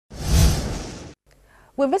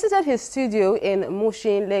We visited his studio in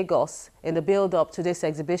Mushin, Lagos in the build-up to this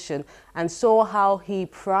exhibition and saw how he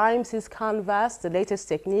primes his canvas, the latest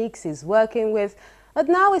techniques he's working with. But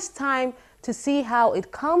now it's time to see how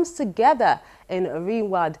it comes together in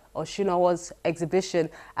Ridwan Osinowo's exhibition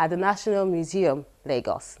at the National Museum,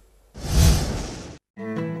 Lagos.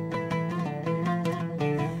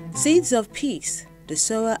 Seeds of Peace, the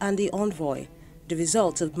Sower and the Envoy, the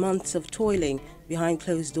result of months of toiling behind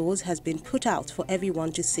closed doors, has been put out for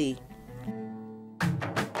everyone to see.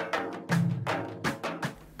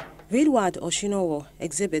 Ridwan Osinowo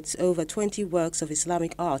exhibits over 20 works of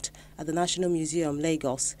Islamic art at the National Museum,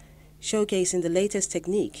 Lagos, showcasing the latest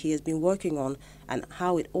technique he has been working on and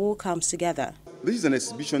how it all comes together. This is an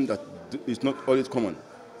exhibition that is not always common.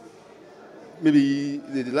 Maybe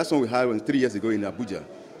the last one we had was 3 years ago in Abuja.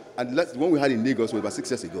 And the one we had in Lagos was about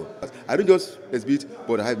 6 years ago. I don't just exhibit,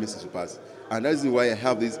 but I have message to pass. And that is why I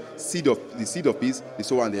have this seed of peace, the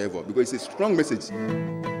sower and the envoy, because it's a strong message.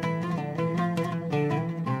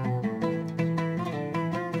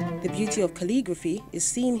 The beauty of calligraphy is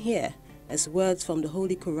seen here, as words from the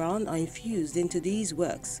Holy Quran are infused into these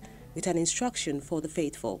works with an instruction for the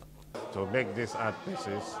faithful. To make these art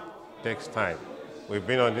pieces takes time. We've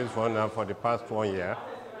been on this one now for the past 1 year.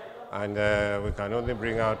 And we can only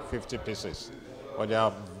bring out 50 pieces. But they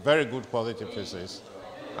are very good quality pieces.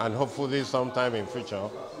 And hopefully sometime in future,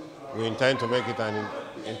 we intend to make it an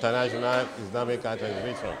international Islamic art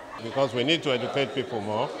exhibition. Because we need to educate people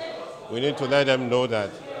more. We need to let them know that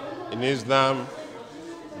in Islam,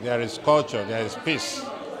 there is culture, there is peace.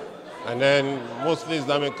 And then mostly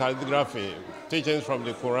Islamic calligraphy, teachings from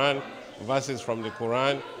the Quran, verses from the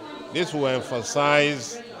Quran. This will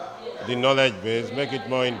emphasize the knowledge base, make it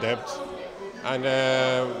more in-depth, and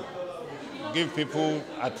give people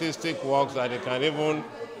artistic works that they can even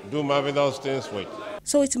do marvelous things with.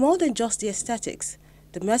 So it's more than just the aesthetics.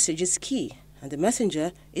 The message is key, and the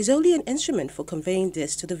messenger is only an instrument for conveying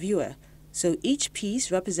this to the viewer. So each piece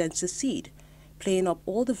represents a seed, playing up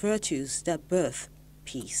all the virtues that birth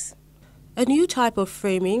peace. A new type of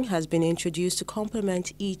framing has been introduced to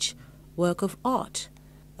complement each work of art.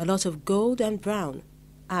 A lot of gold and brown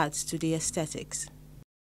adds to the aesthetics.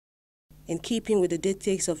 In keeping with the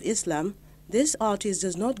dictates of Islam, this artist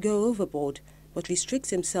does not go overboard, but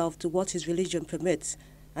restricts himself to what his religion permits,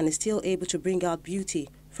 and is still able to bring out beauty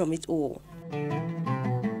from it all.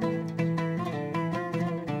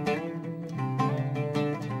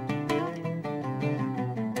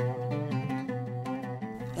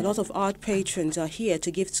 A lot of art patrons are here to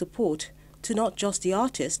give support to not just the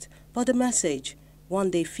artist, but the message,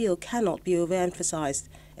 one they feel cannot be overemphasized,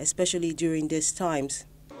 especially during these times.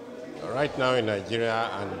 Right now in Nigeria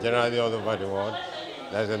and generally all over the world,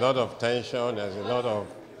 there's a lot of tension, there's a lot of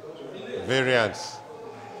variance,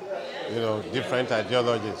 different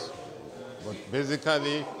ideologies. But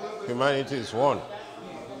basically, humanity is one.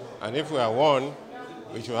 And if we are one,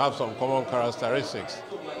 we should have some common characteristics.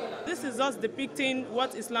 This is just depicting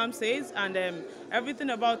what Islam says and everything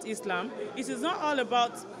about Islam. It is not all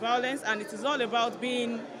about violence, and it is all about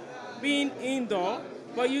being indoor,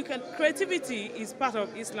 but creativity is part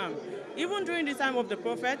of Islam. Even during the time of the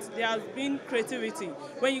Prophet, there has been creativity.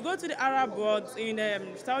 When you go to the Arab world, in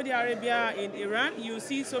Saudi Arabia, in Iran, you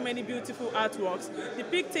see so many beautiful artworks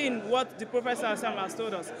depicting what the Prophet has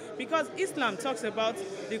told us. Because Islam talks about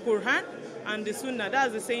the Quran and the Sunnah,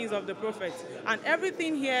 that's the sayings of the Prophet. And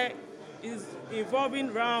everything here is evolving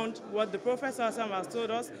around what the Prophet has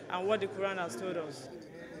told us and what the Quran has told us.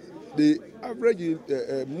 The average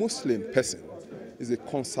Muslim person is a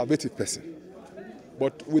conservative person.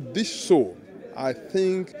 But with this show, I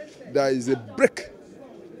think there is a break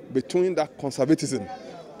between that conservatism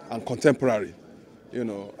and contemporary.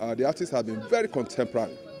 The artist has been very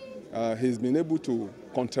contemporary. He's been able to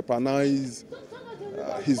contemporarize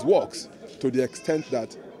his works to the extent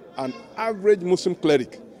that an average Muslim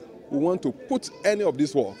cleric will want to put any of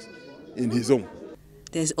these works in his own.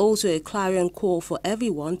 There's also a clarion call for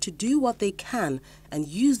everyone to do what they can and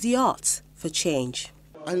use the arts for change.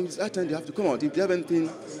 And it's that time they have to come out. If they have anything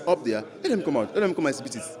up there, let them come out. Let them come and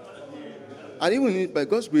exhibit it. And even by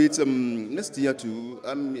God's grace, next year too,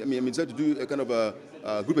 I'm trying to do a kind of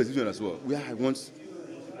a group exhibition as well, where I want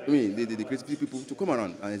the creative people to come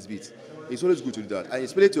around and exhibit. It's always good to do that. And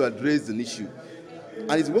especially to address an issue.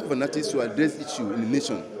 And it's the work of an artist to address issue in the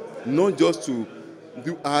nation, not just to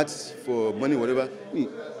do art for money, whatever.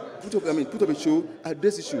 Put up a show,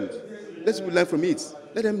 address issues. Let people learn from it.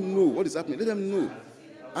 Let them know what is happening. Let them know.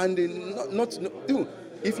 And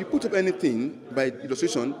if you put up anything by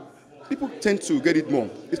illustration, people tend to get it more.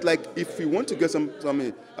 It's like if you want to get some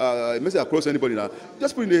message across to anybody now,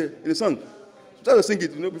 just put it in a song. Try to sing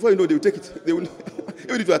it, before you know, they will take it. They will,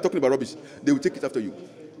 even if you are talking about rubbish, they will take it after you.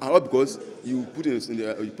 And all because you put it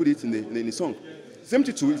in the song. Same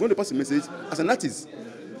thing too, if you want to pass a message, as an artist,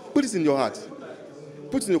 put it in your heart,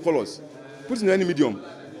 put it in your colors, put it in any medium,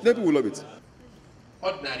 then people will love it.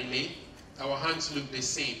 Ordinarily, our hands look the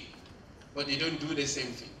same, but they don't do the same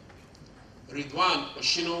thing. Ridwan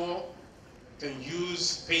Osinowo can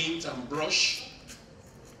use paint and brush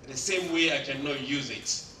the same way I cannot use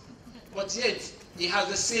it. But yet, he has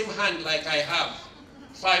the same hand like I have,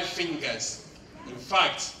 5 fingers. In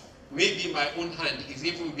fact, maybe my own hand is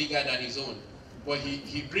even bigger than his own. But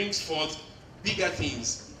he brings forth bigger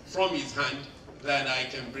things from his hand than I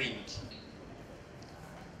can bring.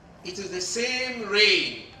 It is the same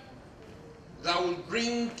rain that will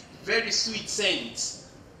bring very sweet scents,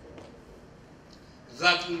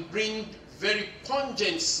 that will bring very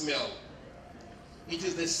pungent smell. It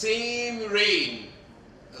is the same rain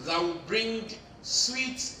that will bring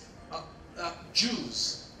sweet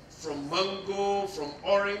juice from mango, from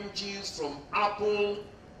oranges, from apple,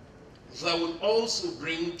 that will also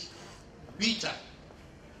bring bitter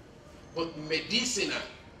but medicinal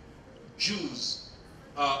juice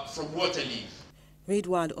from water leaf.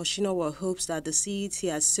 Ridwan Osinowo hopes that the seeds he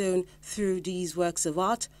has sown through these works of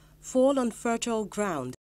art fall on fertile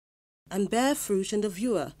ground and bear fruit in the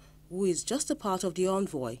viewer, who is just a part of the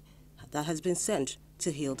envoy that has been sent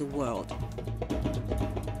to heal the world.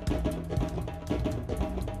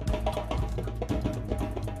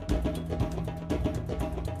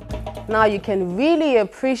 Now you can really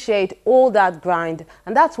appreciate all that grind,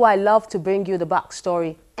 and that's why I love to bring you the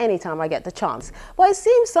backstory anytime I get the chance. But it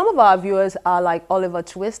seems some of our viewers are like Oliver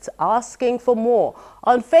Twist, asking for more.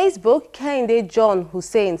 On Facebook, Kehinde John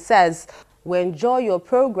Hussein says, "We enjoy your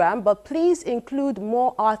program, but please include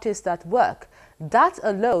more artists at work. That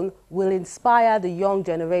alone will inspire the young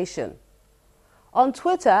generation." On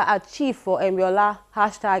Twitter, at Chief for Emiola,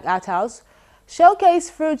 #AtHouse, showcase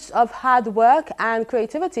fruits of hard work and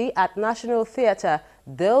creativity at National Theatre.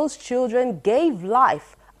 Those children gave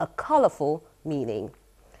life a colorful meaning.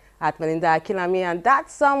 At Melinda Akilami, and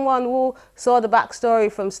that's someone who saw the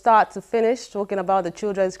backstory from start to finish, talking about the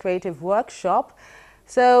Children's Creative Workshop.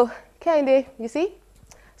 So, Kehinde, you see,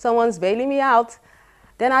 someone's bailing me out.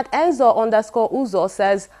 Then at Enzo_Uzo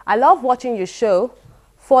says, "I love watching your show,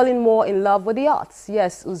 falling more in love with the arts."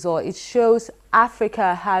 Yes, Uzo, it shows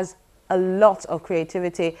Africa has a lot of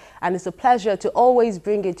creativity, and it's a pleasure to always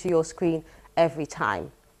bring it to your screen every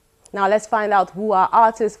time. Now let's find out who our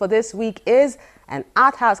artist for this week is, and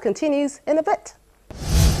Art House continues in a bit.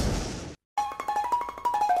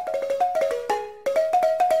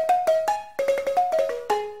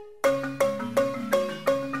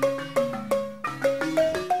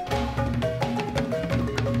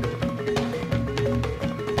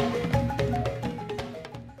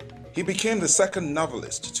 He became the second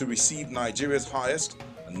novelist to receive Nigeria's highest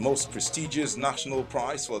and most prestigious national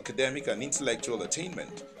prize for academic and intellectual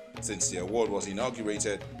attainment since the award was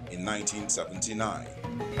inaugurated in 1979.